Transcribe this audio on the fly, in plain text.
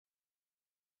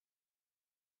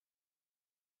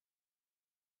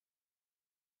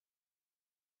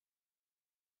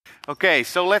Okay,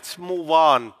 so let's move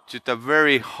on to the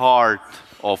very heart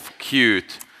of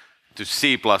Qt, to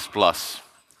C++.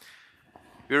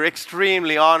 We're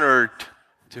extremely honored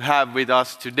to have with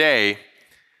us today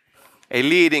a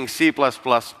leading C++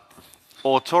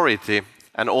 authority,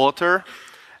 an author,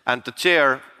 and the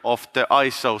chair of the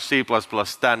ISO C++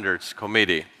 Standards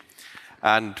Committee,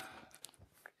 and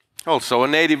also a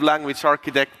native language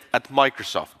architect at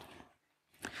Microsoft.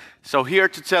 So here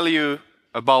to tell you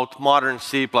about modern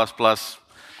C++,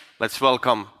 let's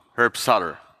welcome Herb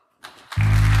Sutter.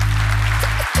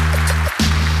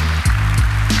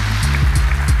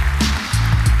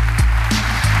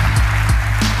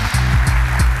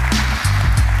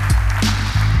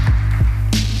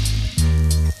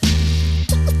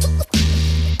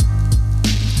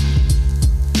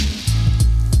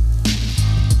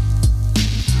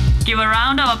 Give a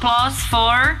round of applause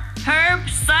for Herb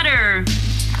Sutter.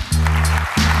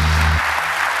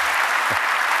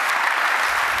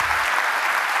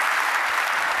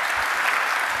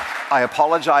 I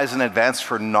apologize in advance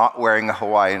for not wearing a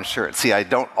Hawaiian shirt. See, I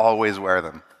don't always wear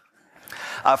them.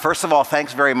 First of all,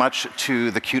 thanks very much to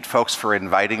the Qt folks for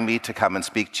inviting me to come and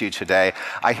speak to you today.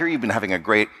 I hear you've been having a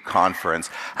great conference.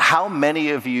 How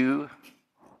many of you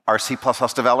are C++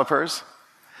 developers?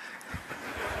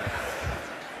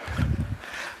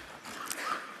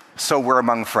 So we're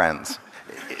among friends.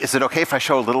 Is it okay if I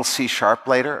show a little C#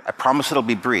 later? I promise it'll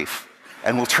be brief,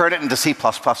 and we'll turn it into C++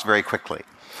 very quickly.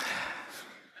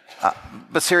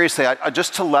 But seriously,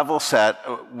 just to level set,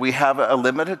 we have a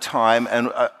limited time,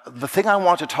 and the thing I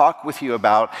want to talk with you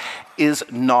about is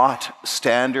not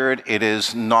standard. It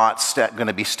is not going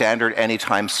to be standard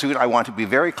anytime soon. I want to be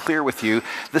very clear with you.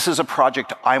 This is a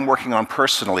project I'm working on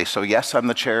personally. So yes, I'm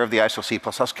the chair of the ISO C++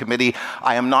 committee.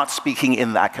 I am not speaking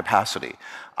in that capacity.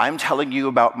 I'm telling you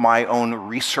about my own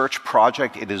research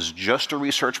project. It is just a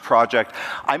research project.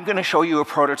 I'm going to show you a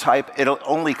prototype. It'll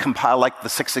only compile like the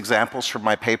 6 examples from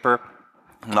my paper,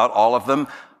 not all of them.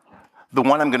 The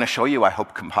one I'm going to show you, I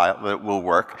hope will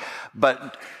work.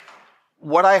 But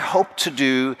what I hope to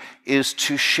do is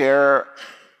to share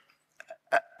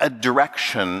a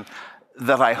direction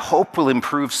that I hope will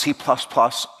improve C++,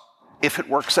 if it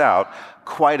works out,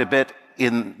 quite a bit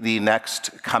in the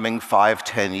next coming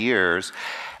 5-10 years.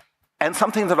 And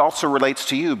something that also relates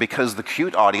to you, because the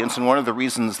Qt audience, and one of the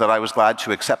reasons that I was glad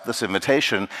to accept this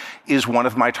invitation, is one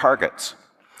of my targets.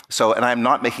 So, and I'm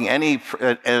not making any,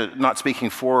 not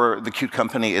speaking for the Qt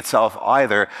company itself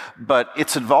either, but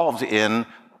it's involved in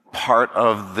part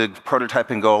of the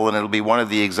prototyping goal, and it'll be one of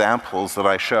the examples that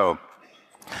I show.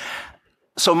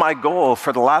 So my goal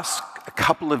for the last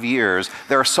couple of years,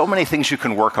 there are so many things you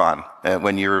can work on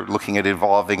when you're looking at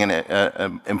evolving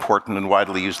an important and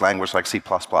widely used language like C++.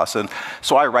 And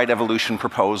so I write evolution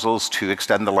proposals to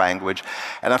extend the language.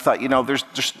 And I thought, you know, there's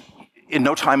just in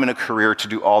no time in a career to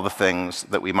do all the things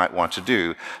that we might want to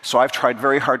do. So I've tried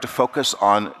very hard to focus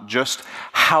on just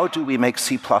how do we make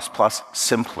C++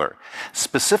 simpler.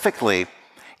 Specifically,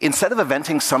 instead of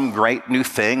inventing some great new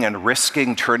thing and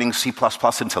risking turning C++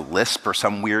 into Lisp or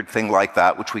some weird thing like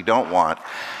that, which we don't want,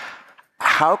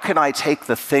 how can I take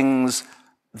the things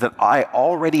that I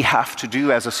already have to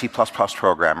do as a C++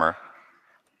 programmer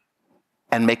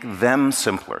and make them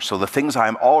simpler? So the things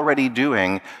I'm already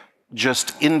doing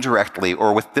just indirectly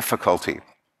or with difficulty.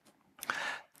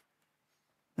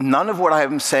 None of what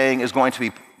I'm saying is going to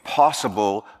be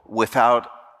possible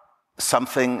without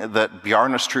something that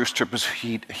Bjarne Stroustrup has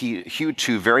hewed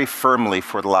to very firmly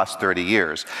for the last 30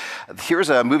 years. Here's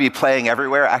a movie playing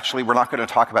everywhere. Actually, we're not going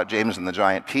to talk about James and the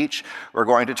Giant Peach. We're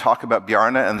going to talk about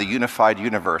Bjarne and the unified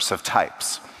universe of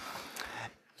types.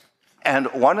 And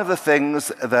one of the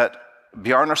things that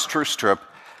Bjarne Stroustrup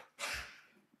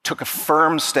took a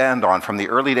firm stand on from the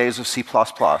early days of C++,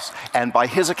 and by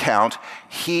his account,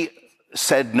 he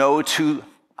said no to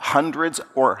hundreds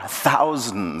or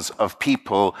thousands of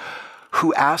people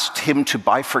who asked him to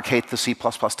bifurcate the C++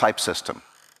 type system.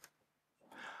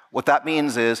 What that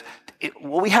means is,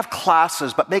 well, we have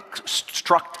classes, but make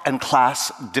struct and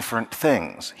class different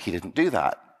things. He didn't do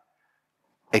that.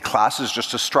 A class is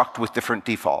just a struct with different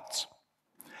defaults.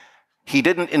 He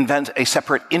didn't invent a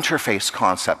separate interface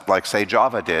concept like, say,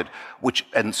 Java did,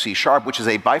 and C#, which is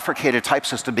a bifurcated type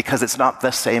system because it's not the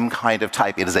same kind of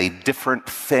type. It is a different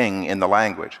thing in the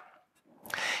language.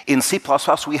 In C++,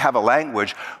 we have a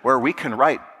language where we can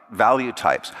write value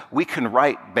types. We can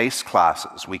write base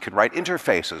classes. We can write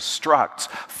interfaces, structs,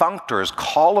 functors,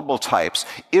 callable types,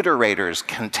 iterators,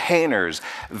 containers,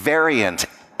 variant,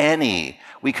 any.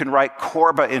 We can write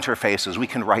Corba interfaces. We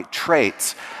can write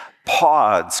traits,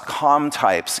 pods, com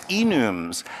types,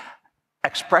 enums,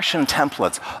 expression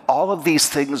templates. All of these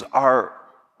things are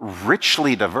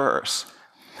richly diverse.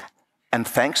 And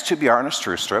thanks to Bjarne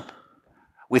Strustrup,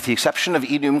 with the exception of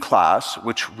enum class,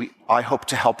 which I hope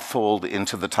to help fold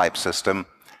into the type system,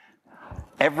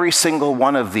 every single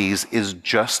one of these is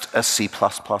just a C++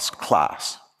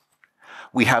 class.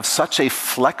 We have such a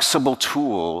flexible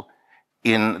tool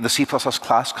in the C++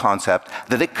 class concept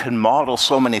that it can model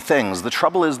so many things. The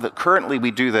trouble is that currently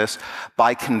we do this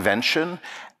by convention,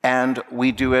 and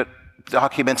we do it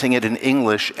documenting it in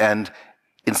English and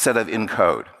instead of in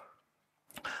code.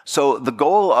 So the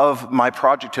goal of my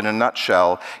project in a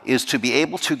nutshell is to be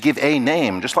able to give a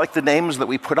name, just like the names that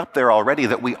we put up there already,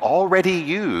 that we already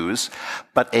use,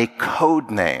 but a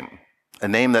code name, a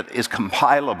name that is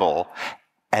compilable.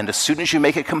 And as soon as you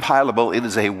make it compilable, it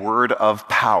is a word of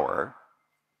power.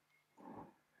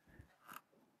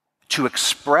 To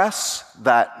express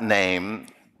that name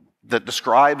that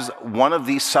describes one of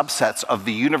these subsets of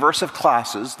the universe of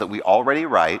classes that we already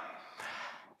write,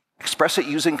 express it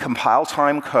using compile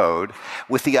time code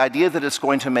with the idea that it's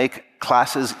going to make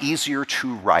classes easier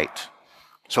to write.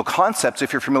 So concepts,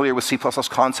 if you're familiar with C++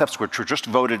 concepts, which were just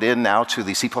voted in now to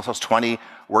the C++20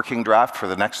 working draft for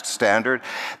the next standard,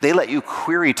 they let you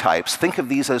query types. Think of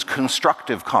these as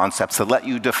constructive concepts that let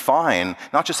you define,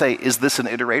 not just say, is this an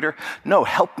iterator? No,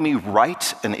 help me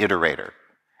write an iterator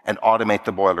and automate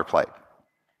the boilerplate.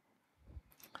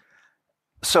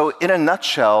 So in a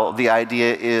nutshell, the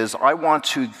idea is I want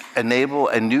to enable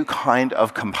a new kind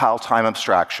of compile time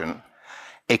abstraction,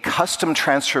 a custom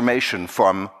transformation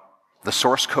from the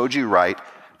source code you write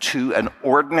to an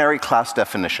ordinary class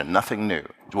definition, nothing new.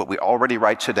 What we already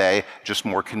write today, just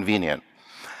more convenient.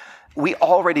 We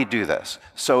already do this.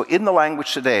 So in the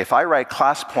language today, if I write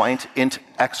class point int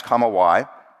x comma y,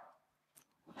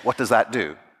 what does that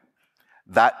do?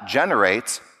 That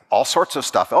generates all sorts of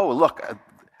stuff. Oh, look,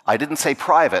 I didn't say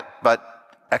private, but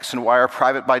X and Y are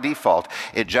private by default.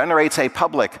 It generates a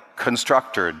public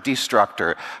constructor,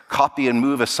 destructor, copy and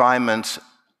move assignment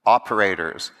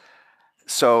operators.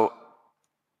 So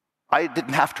I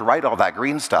didn't have to write all that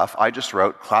green stuff. I just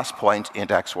wrote class point int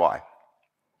x, y.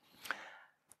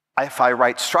 If I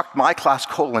write struct my class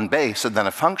colon base and then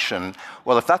a function,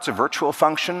 well, if that's a virtual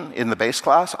function in the base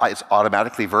class, it's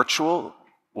automatically virtual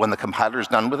when the compiler is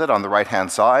done with it on the right-hand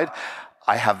side.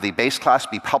 I have the base class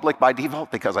be public by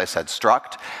default because I said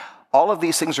struct. All of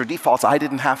these things are defaults I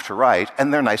didn't have to write,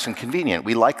 and they're nice and convenient.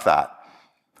 We like that.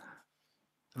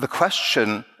 The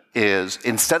question is,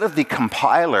 instead of the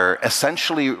compiler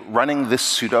essentially running this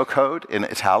pseudocode in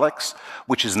italics,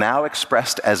 which is now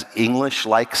expressed as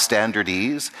English-like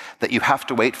standardese that you have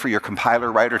to wait for your compiler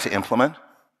writer to implement,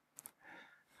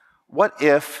 what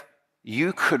if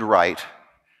you could write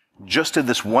just in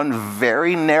this one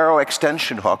very narrow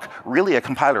extension hook, really a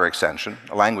compiler extension,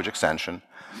 a language extension,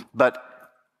 but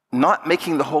not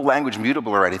making the whole language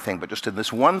mutable or anything, but just in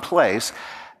this one place,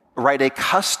 write a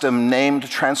custom named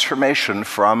transformation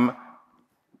from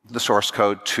the source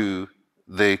code to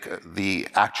the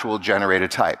actual generated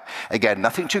type. Again,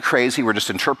 nothing too crazy. We're just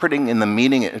interpreting in the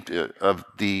meaning of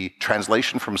the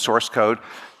translation from source code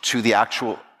to the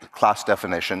actual class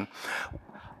definition.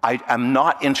 I am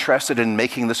not interested in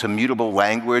making this a mutable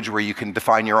language where you can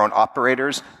define your own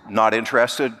operators. Not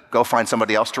interested. Go find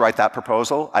somebody else to write that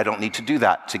proposal. I don't need to do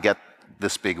that to get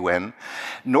this big win.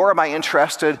 Nor am I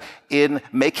interested in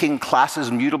making classes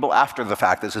mutable after the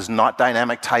fact. This is not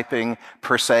dynamic typing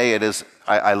per se. It is,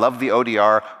 I love the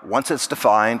ODR. Once it's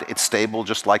defined, it's stable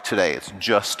just like today. It's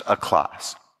just a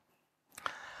class.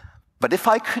 But if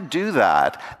I could do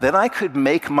that, then I could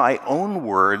make my own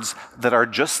words that are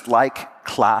just like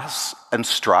class and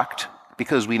struct,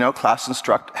 because we know class and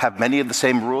struct have many of the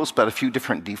same rules, but a few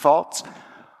different defaults.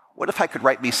 What if I could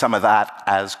write me some of that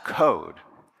as code?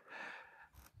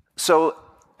 So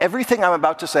everything I'm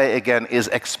about to say, again, is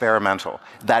experimental.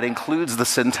 That includes the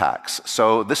syntax.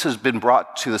 So this has been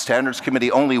brought to the Standards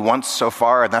Committee only once so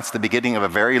far, and that's the beginning of a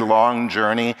very long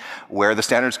journey where the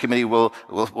Standards Committee will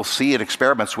see in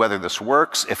experiments whether this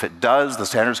works. If it does, the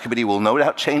Standards Committee will no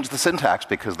doubt change the syntax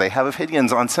because they have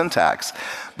opinions on syntax.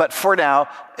 But for now,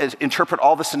 interpret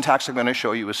all the syntax I'm going to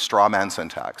show you as straw man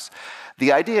syntax.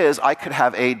 The idea is I could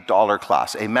have a dollar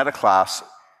class, a meta class,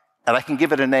 and I can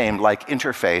give it a name like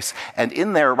interface, and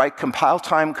in there write compile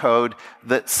time code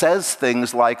that says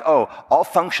things like, oh, all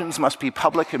functions must be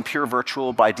public and pure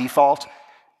virtual by default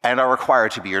and are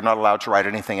required to be. You're not allowed to write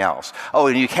anything else. Oh,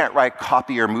 and you can't write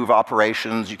copy or move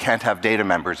operations. You can't have data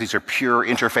members. These are pure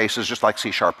interfaces just like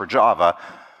C# or Java,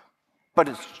 but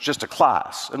it's just a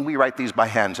class, and we write these by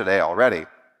hand today already.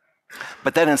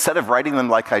 But then instead of writing them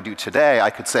like I do today,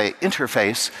 I could say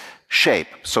interface shape,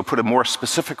 so put a more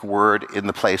specific word in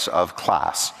the place of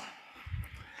class.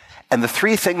 And the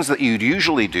three things that you'd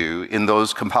usually do in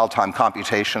those compile time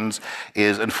computations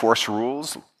is enforce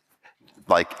rules,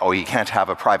 like, oh, you can't have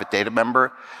a private data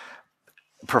member,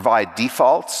 provide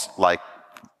defaults, like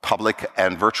public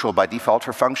and virtual by default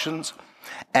for functions,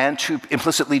 and to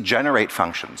implicitly generate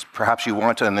functions. Perhaps you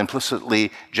want an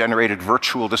implicitly generated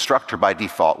virtual destructor by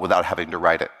default without having to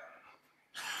write it.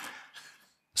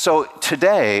 So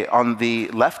today, on the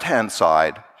left-hand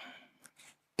side,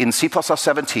 in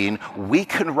C++17, we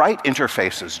can write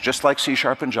interfaces just like C#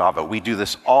 and Java. We do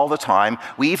this all the time.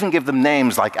 We even give them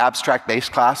names like abstract base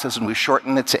classes, and we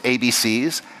shorten it to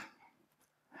ABCs.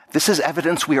 This is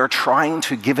evidence we are trying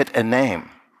to give it a name.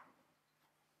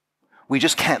 We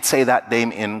just can't say that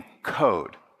name in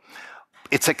code.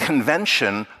 It's a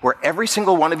convention where every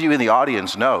single one of you in the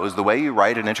audience knows the way you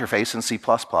write an interface in C++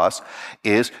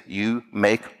 is you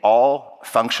make all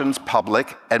functions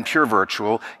public and pure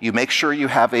virtual. You make sure you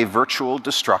have a virtual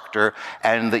destructor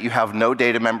and that you have no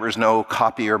data members, no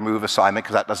copy or move assignment,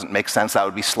 because that doesn't make sense. That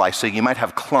would be slicing. You might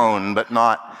have clone, but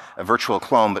not a virtual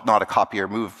clone, but not a copy or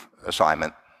move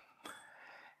assignment.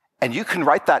 And you can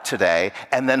write that today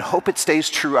and then hope it stays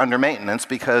true under maintenance,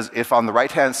 because if on the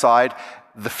right-hand side,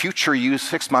 the future you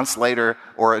 6 months later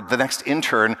or the next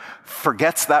intern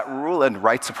forgets that rule and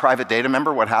writes a private data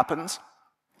member, what happens?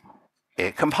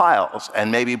 It compiles and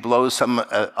maybe blows some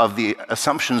of the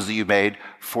assumptions that you made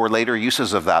for later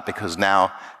uses of that, because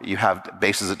now you have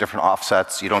bases at different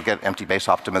offsets, you don't get empty base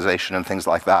optimization and things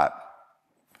like that.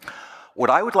 What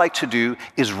I would like to do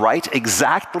is write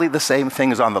exactly the same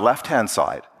things on the left-hand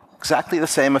side, exactly the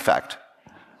same effect,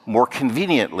 more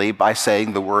conveniently by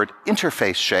saying the word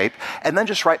interface shape, and then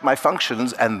just write my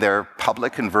functions, and they're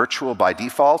public and virtual by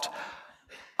default.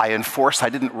 I enforce, I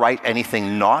didn't write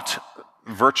anything not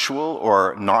virtual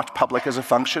or not public as a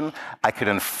function. I could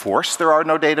enforce there are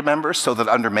no data members so that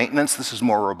under maintenance this is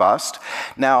more robust.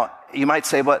 Now, you might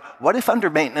say, but what if under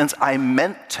maintenance I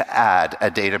meant to add a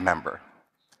data member?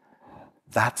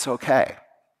 That's okay.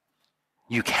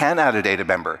 You can add a data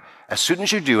member. As soon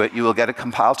as you do it, you will get a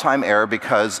compile time error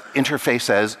because interface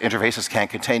says interfaces can't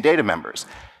contain data members.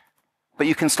 But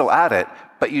you can still add it,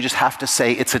 but you just have to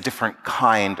say it's a different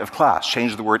kind of class.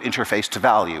 Change the word interface to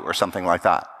value or something like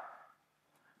that.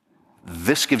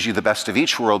 This gives you the best of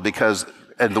each world, because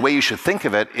and the way you should think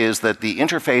of it is that the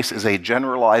interface is a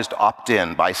generalized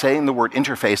opt-in. By saying the word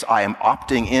interface, I am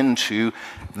opting into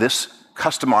this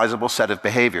customizable set of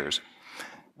behaviors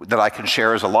that I can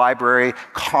share as a library.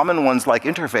 Common ones like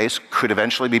interface could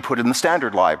eventually be put in the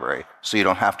standard library, so you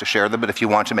don't have to share them, but if you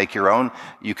want to make your own,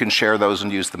 you can share those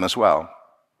and use them as well.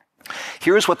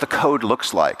 Here's what the code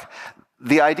looks like.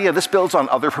 The idea, this builds on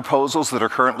other proposals that are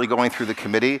currently going through the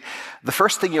committee. The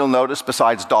first thing you'll notice,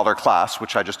 besides $class,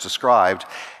 which I just described,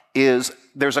 is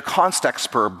there's a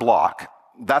context per block.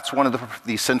 That's one of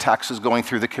the syntaxes going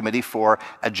through the committee for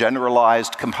a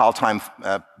generalized compile time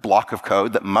block of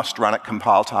code that must run at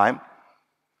compile time.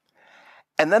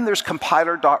 And then there's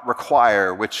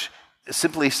compiler.require, which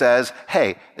simply says,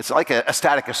 hey, it's like a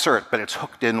static assert, but it's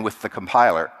hooked in with the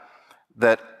compiler,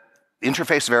 that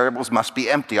interface variables must be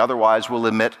empty, otherwise we'll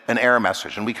emit an error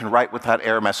message, and we can write what that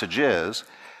error message is.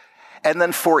 And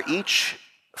then for each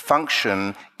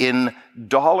function in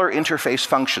 $interface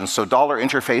functions. So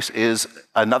 $interface is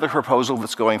another proposal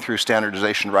that's going through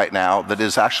standardization right now that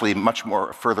is actually much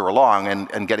more further along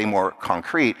and getting more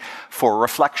concrete for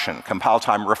reflection, compile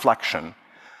time reflection.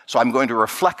 So I'm going to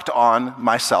reflect on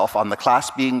myself, on the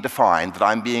class being defined that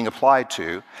I'm being applied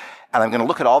to, and I'm going to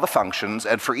look at all the functions,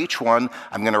 and for each one,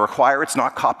 I'm going to require it's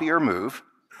not copy or move.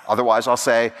 Otherwise, I'll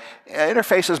say,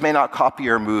 interfaces may not copy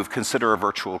or move, consider a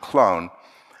virtual clone.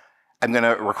 I'm going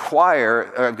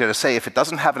to say if it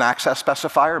doesn't have an access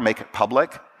specifier, make it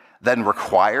public, then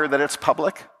require that it's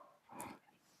public,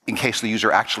 in case the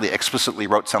user actually explicitly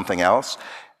wrote something else,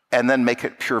 and then make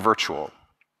it pure virtual.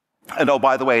 And oh,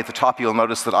 by the way, at the top you'll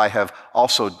notice that I have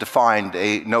also defined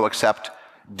a no-except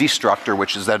destructor,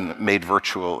 which is then made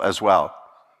virtual as well.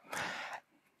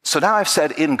 So now I've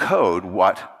said in code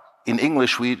what in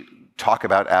English we talk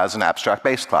about as an abstract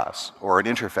base class or an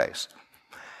interface.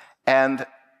 And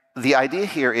the idea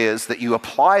here is that you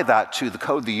apply that to the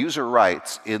code the user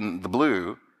writes in the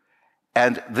blue,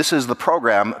 and this is the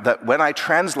program that when I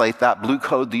translate that blue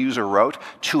code the user wrote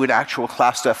to an actual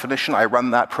class definition, I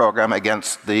run that program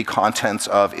against the contents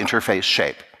of interface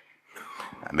shape.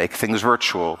 I make things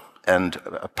virtual and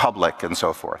public and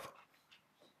so forth.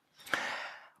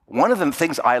 One of the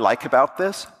things I like about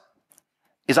this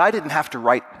is I didn't have to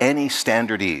write any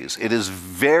standardese. It is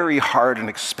very hard and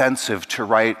expensive to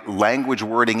write language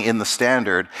wording in the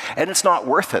standard, and it's not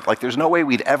worth it. Like, there's no way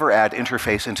we'd ever add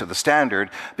interface into the standard,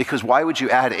 because why would you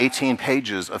add 18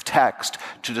 pages of text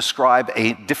to describe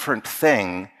a different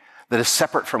thing that is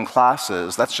separate from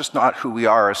classes? That's just not who we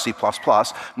are as C++,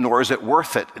 nor is it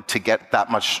worth it to get that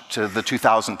much to the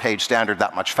 2,000-page standard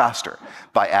that much faster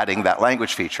by adding that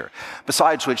language feature.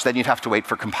 Besides which, then you'd have to wait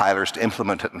for compilers to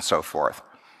implement it and so forth.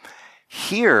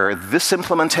 Here, this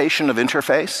implementation of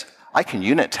interface, I can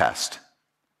unit test.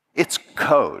 It's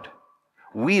code.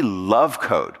 We love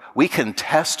code. We can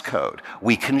test code.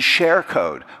 We can share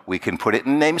code. We can put it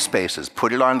in namespaces,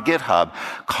 put it on GitHub.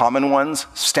 Common ones,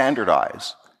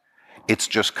 standardize. It's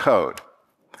just code.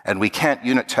 And we can't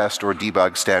unit test or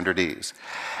debug standardese.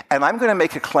 And I'm going to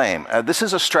make a claim. This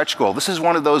is a stretch goal. This is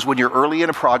one of those when you're early in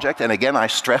a project, and again, I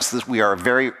stress that we are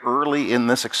very early in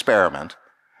this experiment.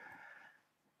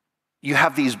 You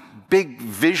have these big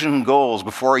vision goals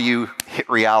before you hit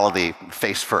reality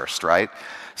face first, right?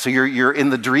 So you're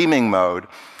in the dreaming mode.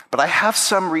 But I have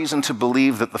some reason to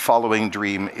believe that the following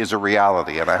dream is a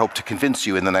reality, and I hope to convince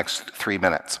you in the next 3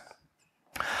 minutes.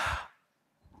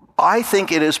 I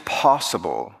think it is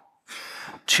possible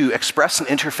to express an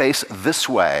interface this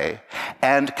way,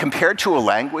 and compared to a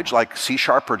language like C#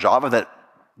 or Java that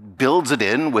builds it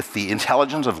in with the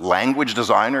intelligence of language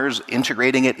designers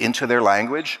integrating it into their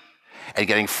language, and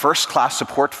getting first-class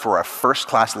support for a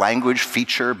first-class language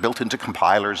feature built into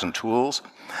compilers and tools,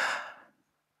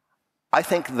 I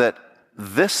think that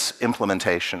this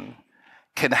implementation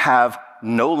can have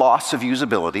no loss of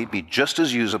usability, be just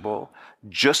as usable,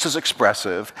 just as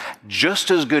expressive, just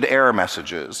as good error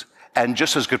messages, and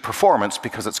just as good performance,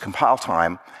 because it's compile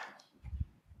time,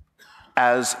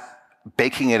 as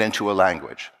baking it into a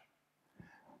language.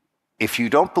 If you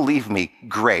don't believe me,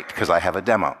 great, because I have a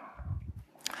demo.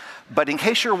 But in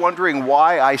case you're wondering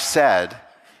why I said,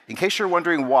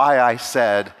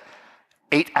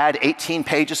 add 18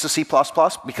 pages to C++,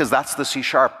 because that's the C#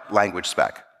 language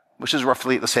spec, which is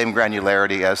roughly the same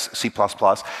granularity as C++.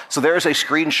 So there's a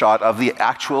screenshot of the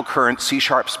actual current C#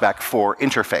 spec for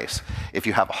interface. If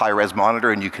you have a high-res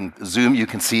monitor and you can zoom, you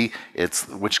can see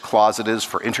which clause it is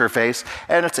for interface,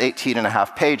 and it's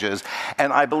 18.5 pages.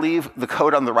 And I believe the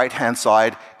code on the right-hand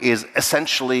side is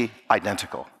essentially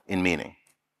identical in meaning,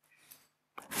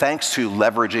 thanks to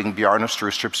leveraging Bjarne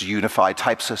Stroustrup's unified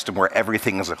type system where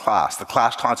everything is a class. The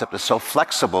class concept is so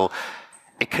flexible,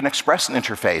 it can express an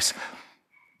interface.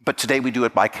 But today we do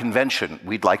it by convention.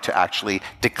 We'd like to actually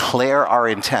declare our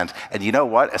intent. And you know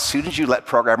what? As soon as you let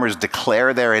programmers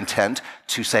declare their intent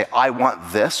to say, I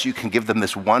want this, you can give them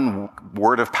this one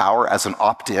word of power as an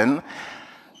opt-in,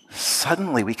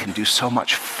 suddenly we can do so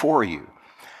much for you.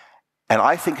 And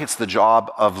I think it's the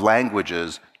job of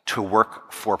languages to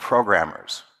work for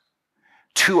programmers.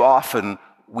 Too often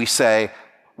we say,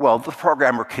 well, the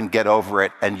programmer can get over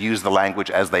it and use the language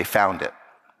as they found it.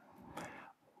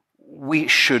 We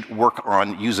should work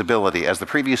on usability. As the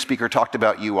previous speaker talked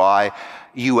about UI,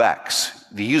 UX,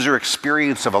 the user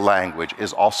experience of a language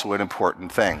is also an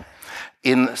important thing.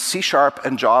 In C#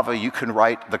 and Java, you can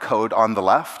write the code on the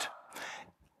left.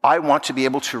 I want to be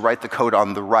able to write the code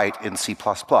on the right in C++.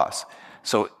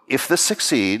 So if this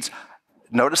succeeds,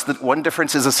 notice that one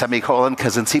difference is a semicolon,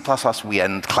 because in C++ we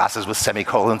end classes with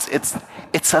semicolons.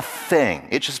 It's a thing.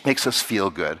 It just makes us feel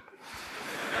good.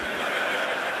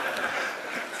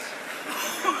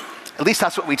 At least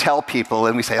that's what we tell people,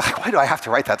 and we say, like, why do I have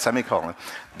to write that semicolon?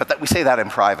 But we say that in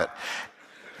private.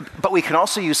 But we can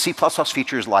also use C++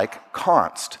 features like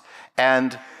const.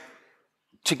 And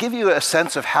to give you a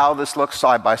sense of how this looks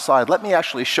side by side, let me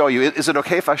actually show you. Is it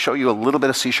okay if I show you a little bit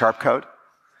of C# code?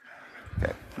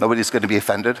 Okay. Nobody's going to be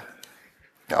offended?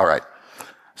 All right.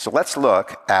 So let's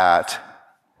look at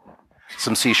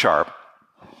some C#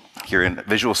 here in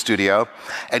Visual Studio.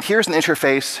 And here's an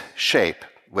interface shape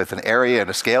with an area and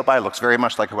a scale by. It looks very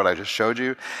much like what I just showed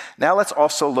you. Now let's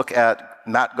also look at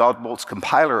Matt Godbolt's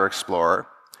Compiler Explorer,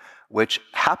 which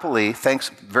happily, thanks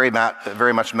very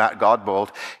much Matt Godbolt,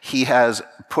 he has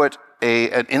put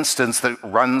an instance that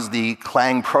runs the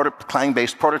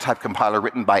Clang-based prototype compiler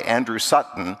written by Andrew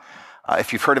Sutton.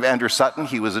 If you've heard of Andrew Sutton,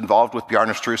 he was involved with Bjarne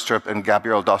Stroustrup and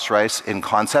Gabriel Dos Reis in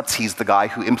Concepts. He's the guy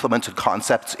who implemented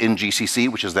Concepts in GCC,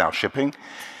 which is now shipping.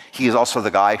 He is also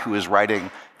the guy who is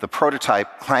writing the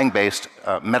prototype Clang-based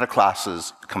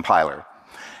metaclasses compiler.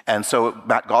 And so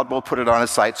Matt Godbolt put it on his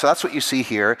site. So that's what you see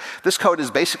here. This code is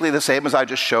basically the same as I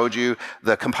just showed you.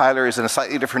 The compiler is in a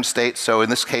slightly different state. So in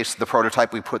this case, the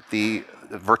prototype, we put the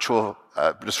virtual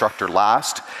destructor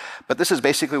last. But this is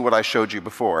basically what I showed you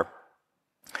before.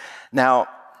 Now,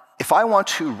 if I want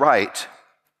to write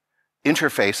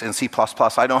interface in C++,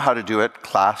 I know how to do it,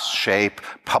 class, shape,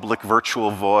 public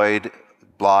virtual void,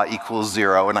 blah equals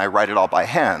 0, and I write it all by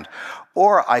hand.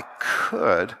 Or I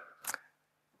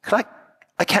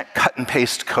I can't cut and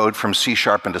paste code from C#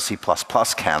 into C++,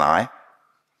 can I?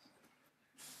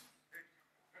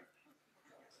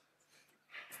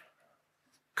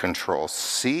 Control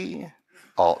C,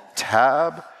 Alt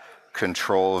Tab,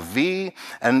 Control V,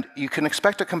 and you can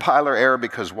expect a compiler error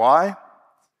because why?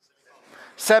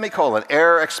 Semicolon,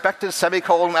 error expected,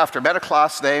 semicolon after meta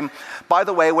class name. By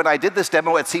the way, when I did this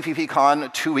demo at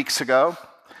CPPCon 2 weeks ago,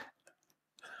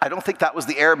 I don't think that was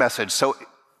the error message. So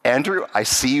Andrew, I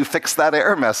see you fixed that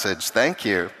error message. Thank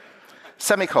you.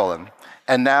 Semicolon.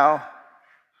 And now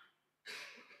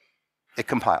it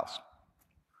compiles.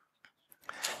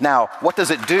 Now, what does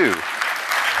it do?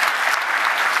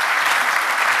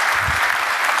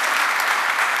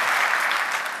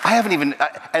 I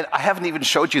haven't even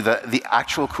showed you the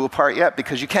actual cool part yet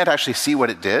because you can't actually see what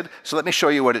it did. So let me show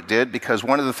you what it did, because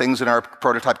one of the things in our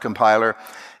prototype compiler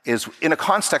is in a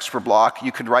context for block,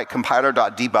 you could write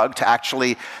compiler.debug to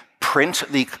actually print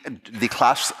the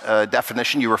class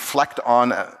definition. You reflect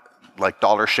on like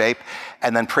 $shape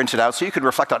and then print it out. So you could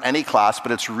reflect on any class,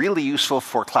 but it's really useful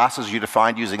for classes you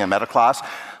defined using a meta class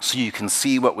so you can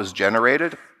see what was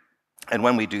generated. And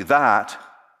when we do that,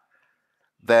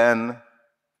 then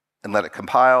and let it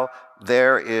compile,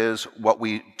 there is what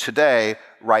we today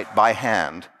write by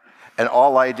hand. And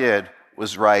all I did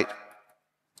was write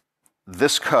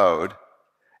this code,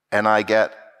 and I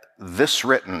get this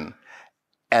written.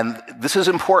 And this is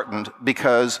important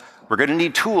because we're going to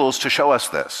need tools to show us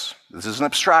this. This is an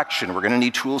abstraction. We're going to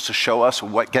need tools to show us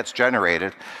what gets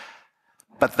generated.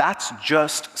 But that's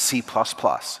just C++.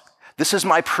 This is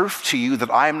my proof to you that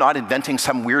I am not inventing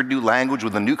some weird new language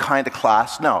with a new kind of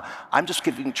class. No, I'm just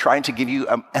trying to give you,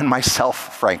 and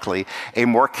myself, frankly, a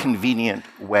more convenient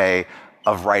way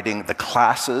of writing the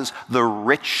classes, the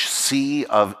rich sea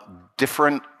of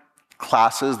different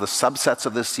classes, the subsets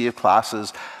of this sea of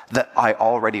classes that I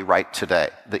already write today,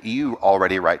 that you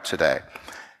already write today.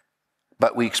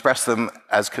 But we express them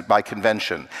by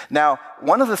convention. Now,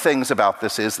 one of the things about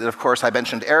this is that, of course, I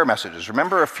mentioned error messages.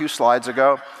 Remember a few slides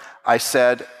ago, I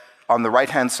said on the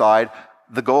right-hand side,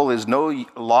 the goal is no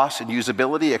loss in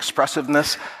usability,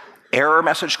 expressiveness, error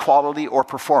message quality, or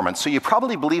performance. So you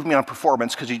probably believe me on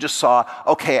performance because you just saw,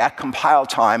 okay, at compile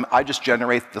time, I just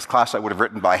generate this class I would have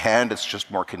written by hand. It's just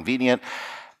more convenient.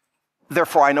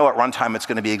 Therefore, I know at runtime it's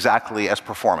going to be exactly as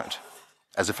performant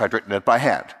as if I'd written it by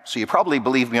hand. So you probably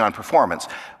believe me on performance.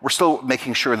 We're still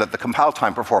making sure that the compile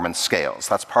time performance scales.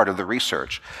 That's part of the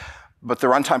research. But the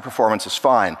runtime performance is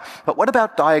fine. But what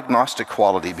about diagnostic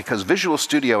quality? Because Visual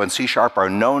Studio and C# are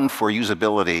known for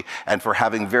usability and for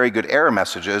having very good error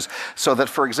messages, so that,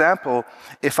 for example,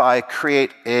 if I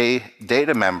create a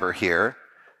data member here,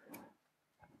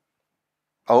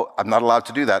 oh, I'm not allowed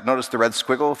to do that. Notice the red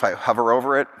squiggle if I hover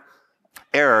over it.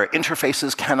 Error,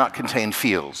 interfaces cannot contain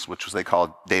fields, which was they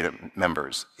called data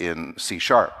members in C#.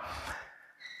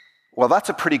 Well, that's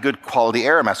a pretty good quality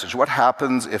error message. What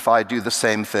happens if I do the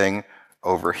same thing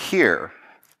over here?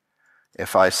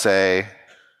 If I say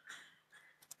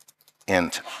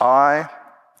int I,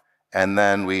 and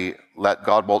then we let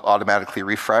Godbolt automatically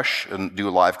refresh and do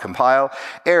live compile.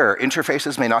 Error,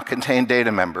 interfaces may not contain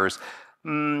data members.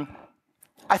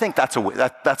 I think that's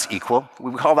equal.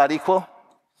 We call that equal?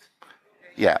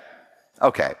 Yeah,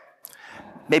 okay.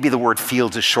 Maybe the word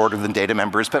fields is shorter than data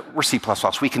members, but we're C++.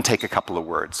 We can take a couple of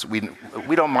words. We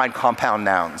don't mind compound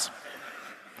nouns.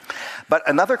 But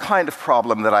another kind of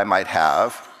problem that I might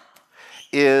have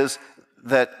is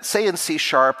that, say in C#,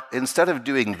 instead of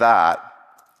doing that,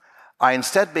 I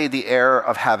instead made the error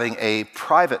of having a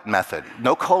private method,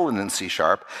 no colon in C#.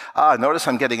 Notice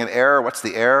I'm getting an error. What's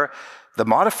the error? The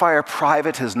modifier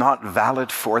private is not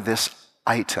valid for this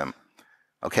item.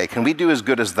 Okay, can we do as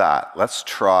good as that? Let's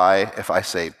try if I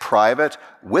say private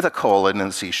with a colon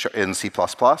in C++.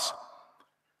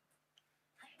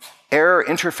 Error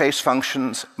interface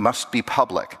functions must be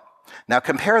public. Now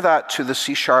compare that to the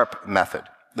C# method,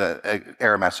 the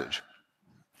error message.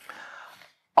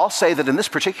 I'll say that in this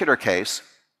particular case,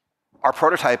 our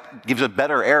prototype gives a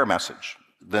better error message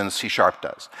than C#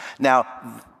 does. Now,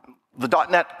 the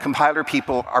 .NET compiler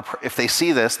people, if they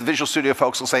see this, the Visual Studio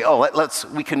folks will say, oh,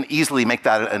 we can easily make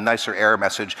that a nicer error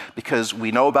message because we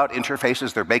know about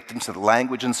interfaces, they're baked into the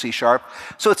language in C#, so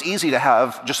it's easy to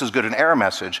have just as good an error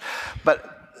message.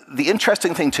 But the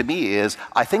interesting thing to me is,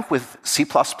 I think with C++,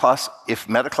 if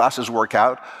meta classes work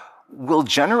out, we'll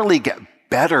generally get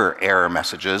better error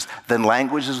messages than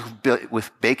languages with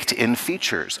baked-in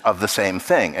features of the same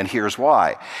thing, and here's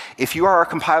why. If you are a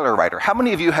compiler writer, how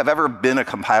many of you have ever been a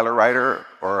compiler writer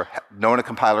or known a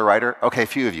compiler writer? Okay, a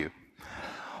few of you.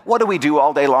 What do we do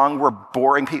all day long? We're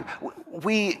boring people.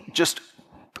 We just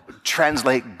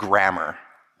translate grammar.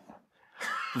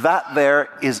 That there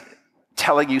is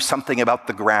telling you something about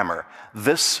the grammar.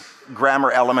 This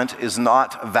grammar element is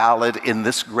not valid in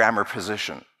this grammar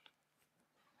position,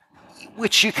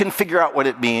 which you can figure out what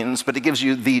it means, but it gives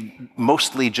you the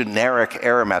mostly generic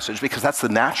error message because that's the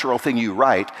natural thing you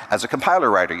write as a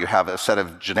compiler writer. You have a set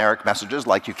of generic messages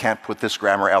like you can't put this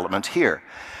grammar element here.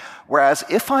 Whereas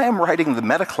if I am writing the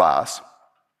meta class,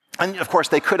 and of course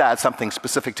they could add something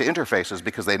specific to interfaces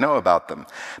because they know about them,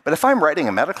 but if I'm writing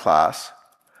a meta class,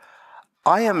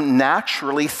 I am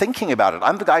naturally thinking about it.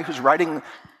 I'm the guy who's writing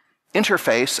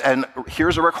interface, and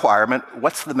here's a requirement.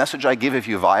 What's the message I give if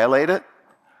you violate it?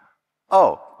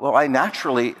 Oh, well, I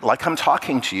naturally, like I'm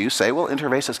talking to you, say, well,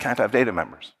 interfaces can't have data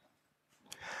members.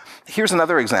 Here's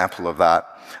another example of that.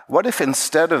 What if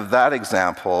instead of that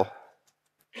example,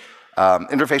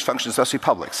 interface functions must be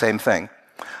public, same thing.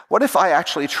 What if I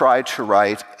actually tried to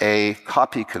write a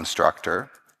copy constructor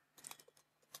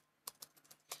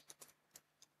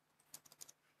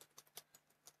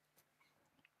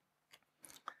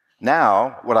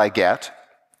Now, what I get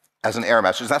as an error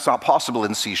message, that's not possible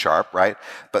in C#, right?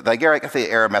 But I get the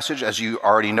error message, as you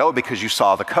already know because you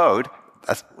saw the code.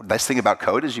 That's the nice thing about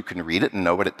code is you can read it and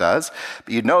know what it does.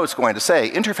 But you know it's going to say,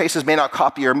 interfaces may not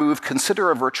copy or move, consider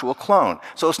a virtual clone.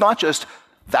 So it's not just,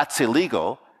 that's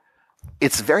illegal.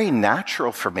 It's very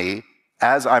natural for me,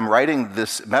 as I'm writing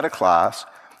this meta class,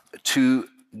 to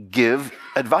give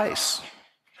advice.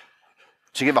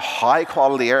 To give a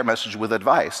high-quality error message with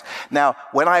advice. Now,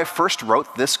 when I first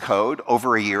wrote this code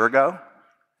over a year ago,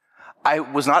 I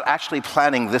was not actually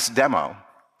planning this demo.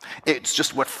 It's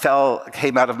just what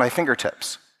came out of my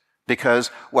fingertips. Because,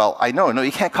 well, I know, no,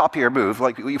 you can't copy or move.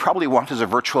 Like, what you probably want is a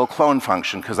virtual clone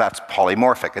function, because that's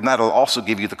polymorphic. And that'll also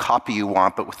give you the copy you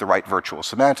want, but with the right virtual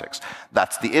semantics.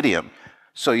 That's the idiom.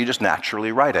 So you just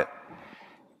naturally write it.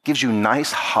 Gives you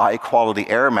nice, high-quality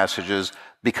error messages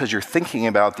because you're thinking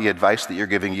about the advice that you're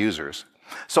giving users.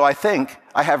 So I think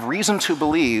I have reason to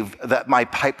believe that my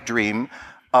pipe dream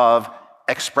of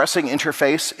expressing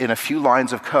interface in a few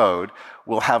lines of code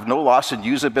will have no loss in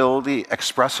usability,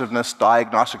 expressiveness,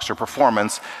 diagnostics, or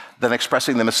performance than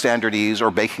expressing them as standardese or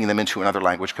baking them into another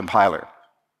language compiler.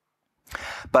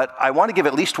 But I want to give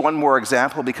at least one more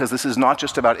example because this is not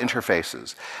just about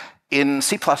interfaces. In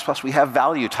C++, we have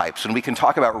value types, and we can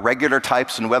talk about regular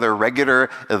types and whether regular,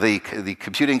 the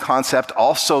computing concept,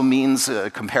 also means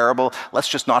comparable. Let's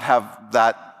just not have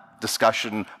that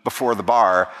discussion before the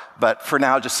bar, but for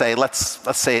now, just say, let's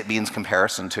say it means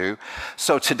comparison to.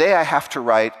 So today I have to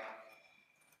write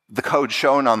the code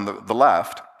shown on the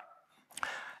left,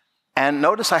 and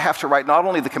notice I have to write not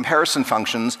only the comparison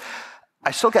functions,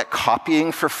 I still get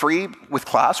copying for free with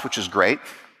class, which is great.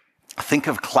 Think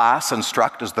of class and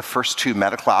struct as the first two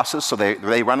meta classes, so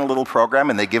they run a little program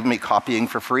and they give me copying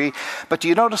for free. But do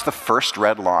you notice the first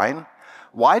red line?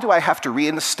 Why do I have to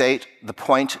reinstate the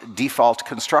point default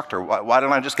constructor? Why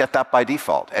don't I just get that by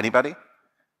default? Anybody?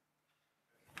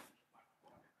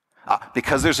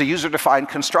 Because there's a user-defined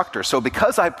constructor. So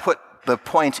because I put the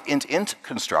point int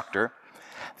constructor,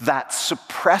 that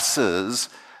suppresses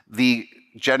the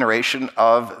generation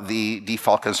of the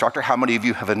default constructor. How many of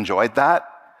you have enjoyed that?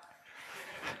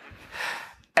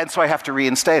 And so I have to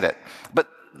reinstate it. But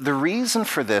the reason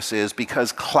for this is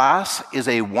because class is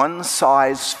a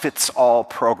one-size-fits-all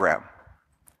program.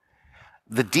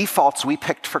 The defaults we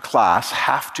picked for class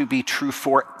have to be true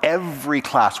for every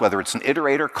class, whether it's an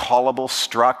iterator, callable,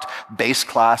 struct, base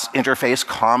class, interface,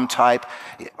 com type,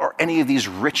 or any of these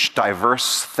rich,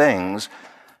 diverse things.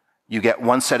 You get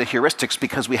one set of heuristics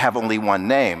because we have only one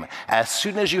name. As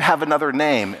soon as you have another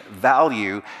name,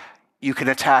 value, you can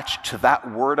attach to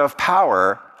that word of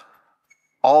power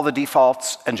all the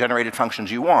defaults and generated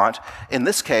functions you want. In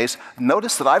this case,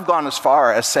 notice that I've gone as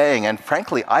far as saying, and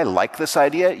frankly, I like this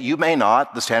idea, you may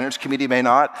not, the standards committee may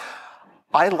not,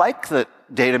 I like that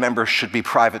data members should be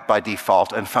private by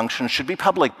default and functions should be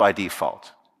public by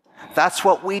default. That's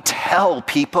what we tell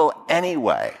people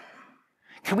anyway.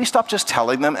 Can we stop just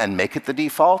telling them and make it the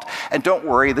default? And don't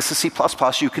worry, this is C++,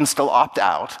 you can still opt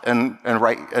out and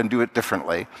write and do it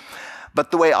differently. But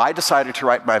the way I decided to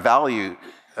write my value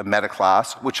meta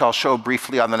class, which I'll show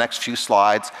briefly on the next few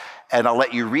slides, and I'll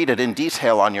let you read it in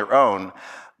detail on your own,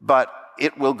 but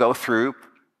it will go through,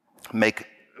 make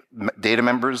data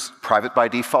members private by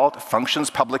default, functions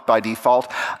public by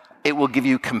default. It will give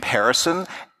you comparison,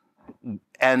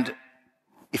 and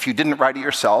If you didn't write it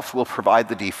yourself, we'll provide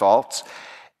the defaults.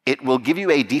 It will give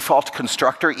you a default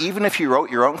constructor, even if you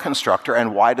wrote your own constructor.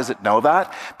 And why does it know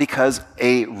that? Because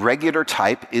a regular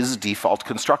type is default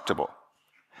constructible.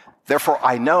 Therefore,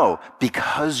 I know,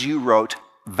 because you wrote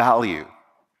value,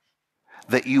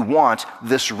 that you want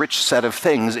this rich set of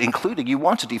things, including you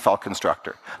want a default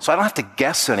constructor. So I don't have to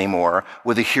guess anymore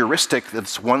with a heuristic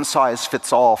that's one size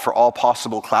fits all for all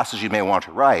possible classes you may want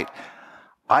to write.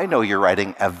 I know you're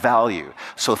writing a value.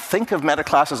 So think of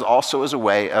metaclasses also as a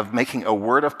way of making a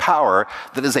word of power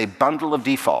that is a bundle of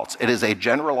defaults. It is a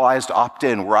generalized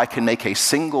opt-in where I can make a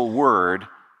single word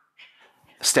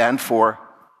stand for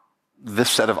this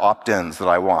set of opt-ins that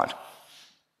I want.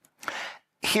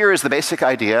 Here is the basic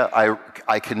idea.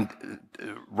 I can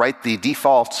write the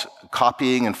default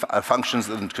copying and functions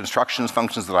and constructions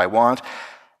functions that I want.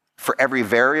 For every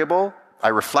variable, I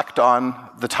reflect on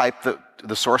the type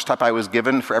the source type I was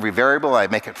given. For every variable, I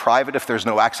make it private if there's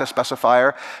no access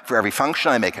specifier. For every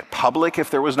function, I make it public if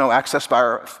there was no access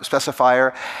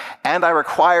specifier. And I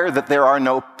require that there are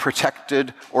no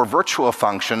protected or virtual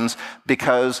functions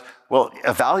because, well,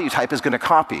 a value type is going to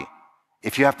copy.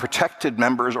 If you have protected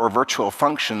members or virtual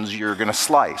functions, you're going to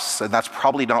slice, and that's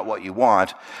probably not what you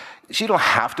want. So you don't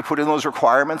have to put in those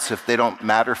requirements. If they don't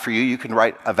matter for you, you can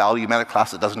write a value metaclass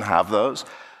that doesn't have those.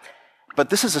 But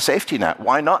this is a safety net.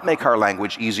 Why not make our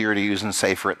language easier to use and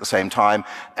safer at the same time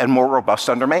and more robust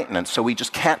under maintenance? So we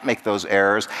just can't make those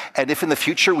errors. And if in the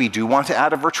future we do want to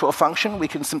add a virtual function, we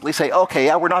can simply say, okay,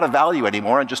 yeah, we're not a value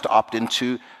anymore, and just opt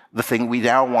into the thing we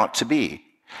now want to be.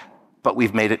 But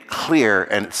we've made it clear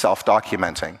and it's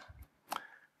self-documenting.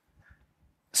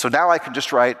 So now I can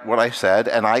just write what I said,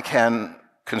 and I can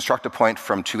construct a point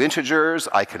from two integers,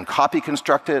 I can copy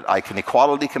construct it, I can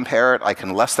equality compare it, I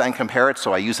can less than compare it,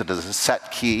 so I use it as a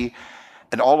set key,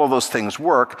 and all of those things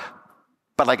work,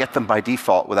 but I get them by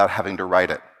default without having to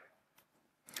write it.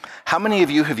 How many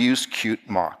of you have used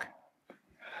QtMock?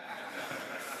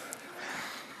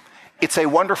 It's a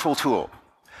wonderful tool.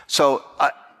 So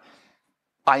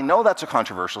I know that's a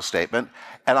controversial statement,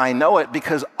 and I know it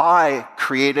because I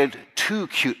created 2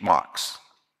 QtMocks.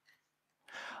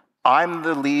 I'm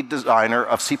the lead designer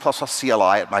of C++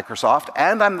 CLI at Microsoft,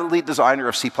 and I'm the lead designer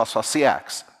of C++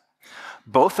 CX,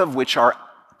 both of which are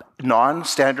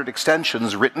non-standard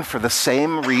extensions written for the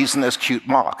same reason as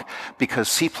QtMock, because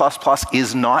C++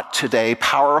 is not today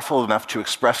powerful enough to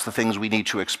express the things we need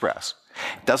to express.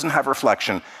 It doesn't have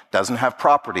reflection, doesn't have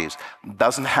properties,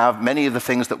 doesn't have many of the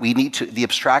things that we need to, the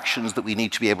abstractions that we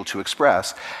need to be able to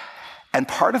express. And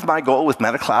part of my goal with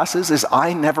metaclasses is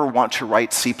I never want to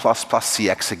write C++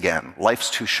 CX again. Life's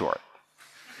too short.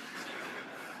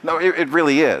 No, it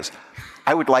really is.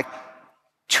 I would like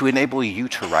to enable you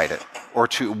to write it, or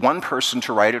to one person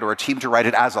to write it, or a team to write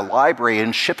it as a library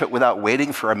and ship it without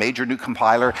waiting for a major new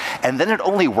compiler, and then it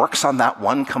only works on that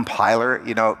one compiler.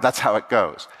 You know, that's how it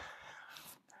goes.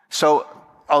 So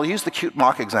I'll use the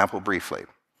QtMock example briefly.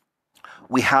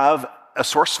 We have a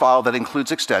source file that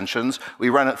includes extensions. We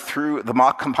run it through the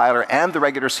mock compiler and the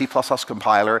regular C++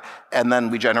 compiler, and then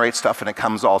we generate stuff and it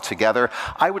comes all together.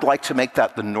 I would like to make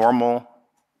that the normal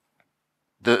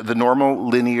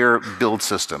linear build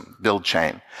system, build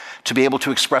chain, to be able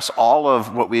to express all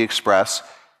of what we express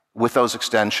with those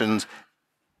extensions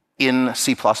in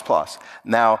C++.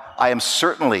 Now, I am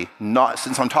certainly not,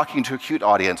 since I'm talking to a Qt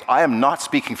audience, I am not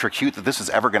speaking for Qt that this is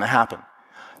ever going to happen.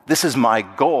 This is my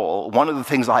goal, one of the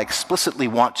things I explicitly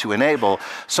want to enable.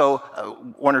 So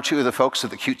one or two of the folks at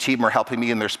the Qt team are helping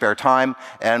me in their spare time,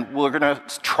 and we're going to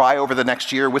try over the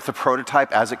next year with the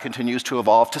prototype as it continues to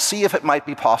evolve to see if it might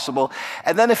be possible.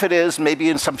 And then if it is, maybe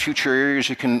in some future years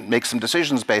you can make some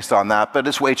decisions based on that, but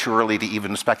it's way too early to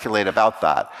even speculate about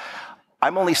that.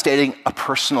 I'm only stating a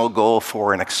personal goal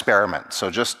for an experiment, so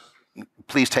just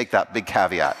please take that big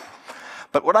caveat.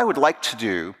 But what I would like to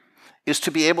do is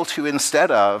to be able to, instead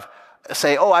of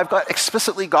say, oh, I've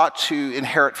explicitly got to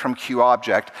inherit from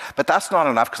QObject, but that's not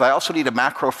enough because I also need a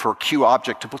macro for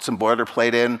QObject to put some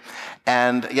boilerplate in.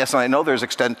 And yes, I know there's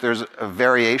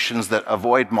variations that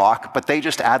avoid mock, but they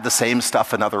just add the same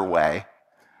stuff another way.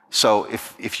 So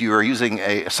if you are using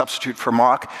a substitute for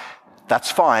mock,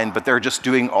 that's fine, but they're just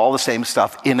doing all the same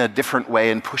stuff in a different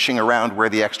way and pushing around where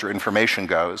the extra information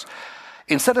goes.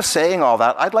 Instead of saying all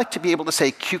that, I'd like to be able to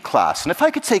say QClass. And if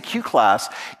I could say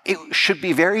QClass, it should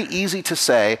be very easy to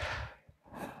say,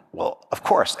 well, of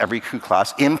course, every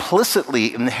QClass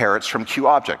implicitly inherits from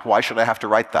QObject. Why should I have to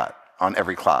write that on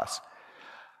every class?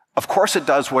 Of course it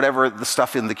does whatever the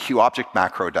stuff in the QObject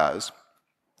macro does.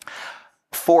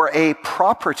 For a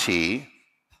property,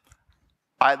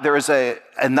 There is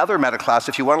another metaclass.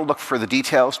 If you want to look for the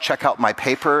details, check out my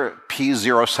paper,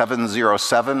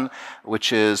 P0707,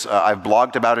 which is, I've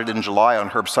blogged about it in July on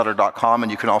herbsutter.com,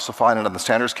 and you can also find it on the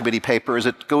Standards Committee papers.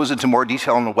 It goes into more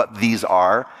detail on what these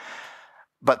are.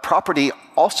 But property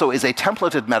also is a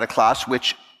templated metaclass,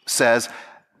 which says,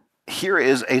 here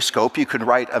is a scope. You can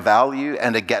write a value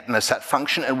and a get and a set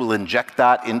function, and we'll inject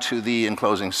that into the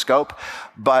enclosing scope.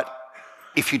 But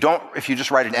if you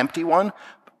just write an empty one,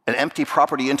 an empty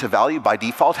property into value by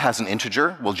default has an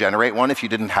integer. We'll generate one if you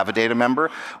didn't have a data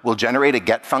member. We'll generate a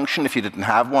get function if you didn't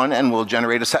have one, and we'll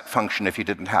generate a set function if you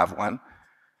didn't have one.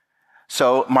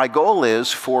 So my goal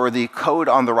is for the code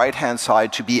on the right-hand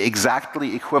side to be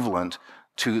exactly equivalent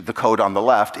to the code on the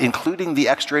left, including the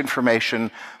extra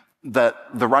information that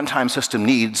the runtime system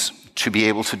needs to be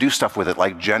able to do stuff with it,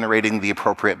 like generating the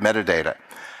appropriate metadata.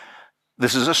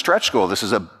 This is a stretch goal. This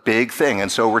is a big thing.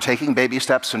 And so we're taking baby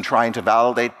steps and trying to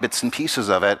validate bits and pieces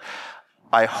of it.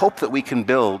 I hope that we can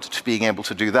build to being able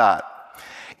to do that.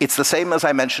 It's the same as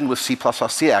I mentioned with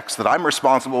C++CX that I'm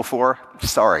responsible for.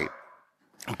 Sorry.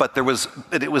 But it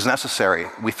was necessary,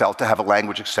 we felt, to have a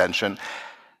language extension.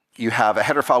 You have a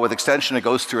header file with extension. It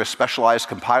goes through a specialized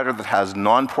compiler that has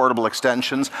non-portable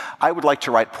extensions. I would like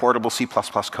to write portable C++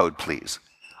 code, please.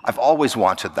 I've always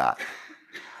wanted that.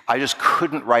 I just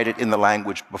couldn't write it in the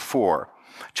language before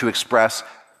to express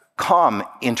COM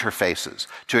interfaces,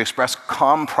 to express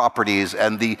COM properties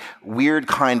and the weird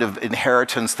kind of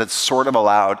inheritance that's sort of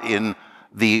allowed in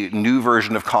the new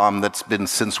version of COM that's been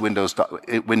since Windows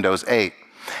 8,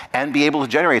 and be able to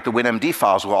generate the WinMD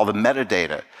files with all the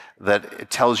metadata that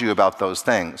tells you about those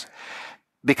things.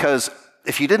 Because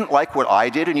if you didn't like what I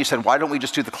did and you said, why don't we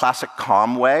just do the classic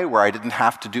COM way where I didn't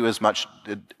have to do as much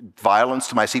violence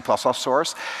to my C++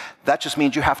 source, that just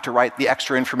means you have to write the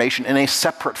extra information in a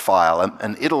separate file,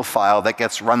 an idle file that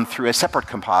gets run through a separate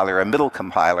compiler, a middle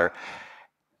compiler.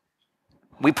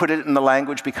 We put it in the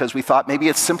language because we thought maybe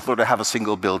it's simpler to have a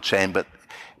single build chain, but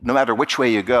no matter which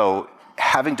way you go,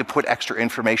 having to put extra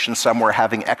information somewhere,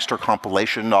 having extra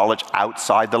compilation knowledge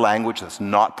outside the language that's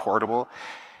not portable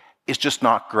is just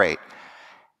not great.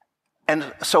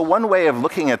 And so one way of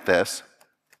looking at this,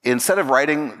 instead of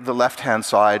writing the left-hand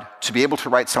side to be able to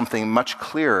write something much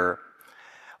clearer,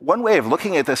 one way of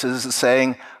looking at this is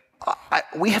saying,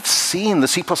 we have seen the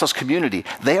C++ community.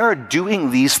 They are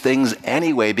doing these things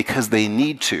anyway because they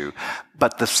need to,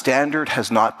 but the standard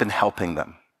has not been helping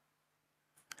them.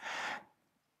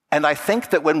 And I think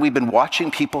that when we've been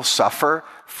watching people suffer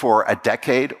for a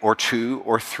decade or 2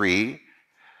 or 3,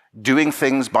 doing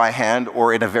things by hand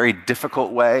or in a very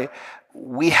difficult way,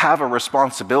 we have a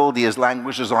responsibility as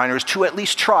language designers to at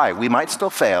least try. We might still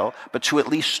fail, but to at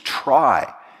least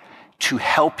try to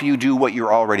help you do what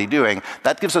you're already doing.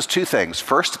 That gives us 2 things.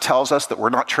 First, it tells us that we're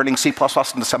not turning C++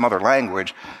 into some other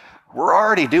language. We're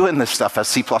already doing this stuff as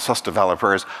C++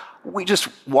 developers. We just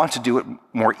want to do it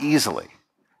more easily.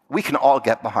 We can all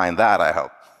get behind that, I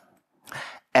hope.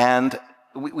 And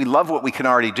we love what we can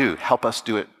already do. Help us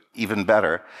do it even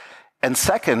better. And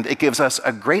second, it gives us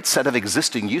a great set of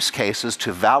existing use cases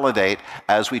to validate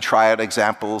as we try out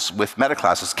examples with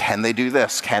metaclasses. Can they do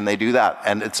this? Can they do that?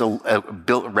 And it's a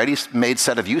ready-made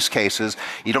set of use cases.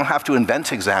 You don't have to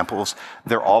invent examples.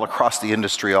 They're all across the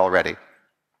industry already.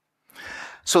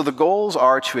 So the goals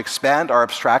are to expand our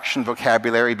abstraction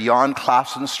vocabulary beyond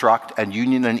class and struct and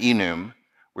union and enum,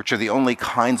 which are the only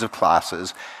kinds of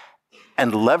classes,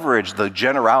 and leverage the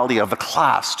generality of the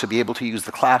class to be able to use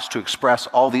the class to express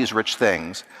all these rich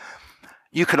things.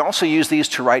 You can also use these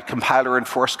to write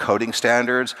compiler-enforced coding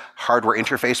standards, hardware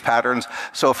interface patterns.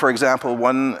 So for example, in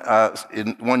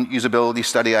one usability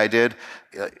study I did,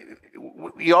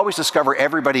 you always discover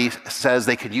everybody says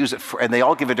they could use it, and they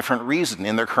all give a different reason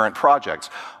in their current projects.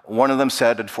 One of them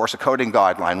said, enforce a coding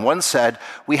guideline. One said,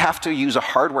 we have to use a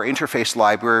hardware interface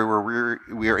library where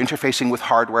we are interfacing with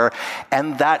hardware,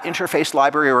 and that interface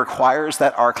library requires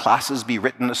that our classes be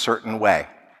written a certain way.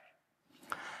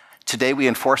 Today, we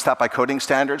enforce that by coding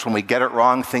standards. When we get it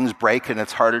wrong, things break, and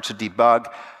it's harder to debug.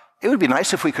 It would be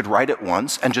nice if we could write it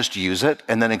once and just use it,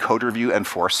 and then in code review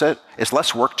enforce it. It's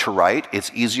less work to write.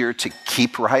 It's easier to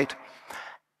keep right.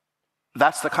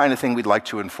 That's the kind of thing we'd like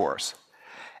to enforce.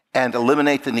 And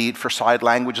eliminate the need for side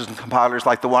languages and compilers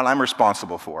like the one I'm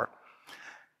responsible for.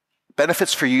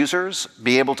 Benefits for users,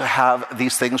 be able to have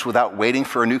these things without waiting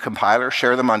for a new compiler,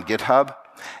 share them on GitHub.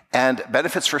 And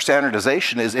benefits for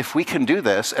standardization is if we can do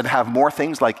this and have more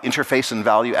things like interface and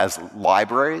value as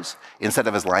libraries instead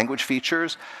of as language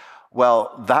features,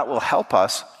 well, that will help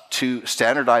us to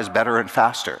standardize better and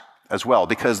faster. as well,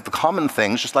 because the common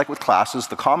things, just like with classes,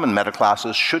 the common meta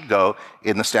classes should go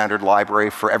in the standard library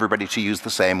for everybody to use the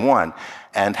same one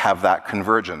and have that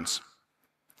convergence.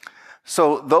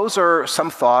 So those are some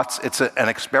thoughts. It's an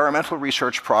experimental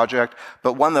research project,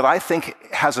 but one that I think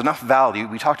has enough value.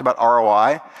 We talked about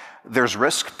ROI. There's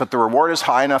risk, but the reward is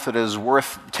high enough that it is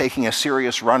worth taking a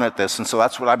serious run at this, and so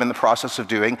that's what I'm in the process of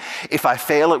doing. If I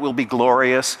fail, it will be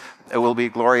glorious. It will be a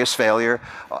glorious failure.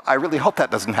 I really hope that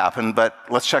doesn't happen, but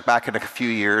let's check back in a few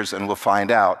years and we'll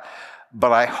find out.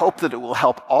 But I hope that it will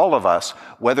help all of us,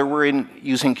 whether we're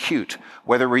using Qt,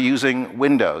 whether we're using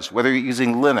Windows, whether you're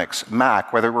using Linux,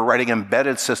 Mac, whether we're writing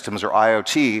embedded systems or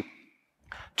IoT,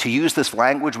 to use this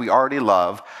language we already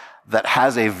love that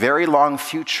has a very long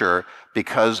future,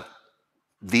 because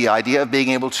the idea of being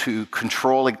able to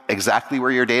control exactly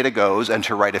where your data goes and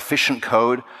to write efficient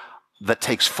code that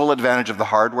takes full advantage of the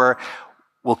hardware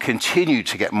will continue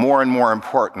to get more and more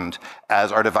important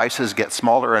as our devices get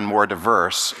smaller and more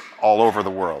diverse all over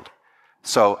the world.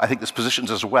 So I think this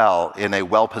positions us well in a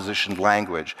well-positioned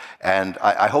language, and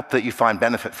I hope that you find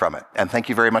benefit from it. And thank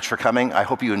you very much for coming. I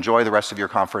hope you enjoy the rest of your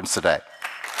conference today.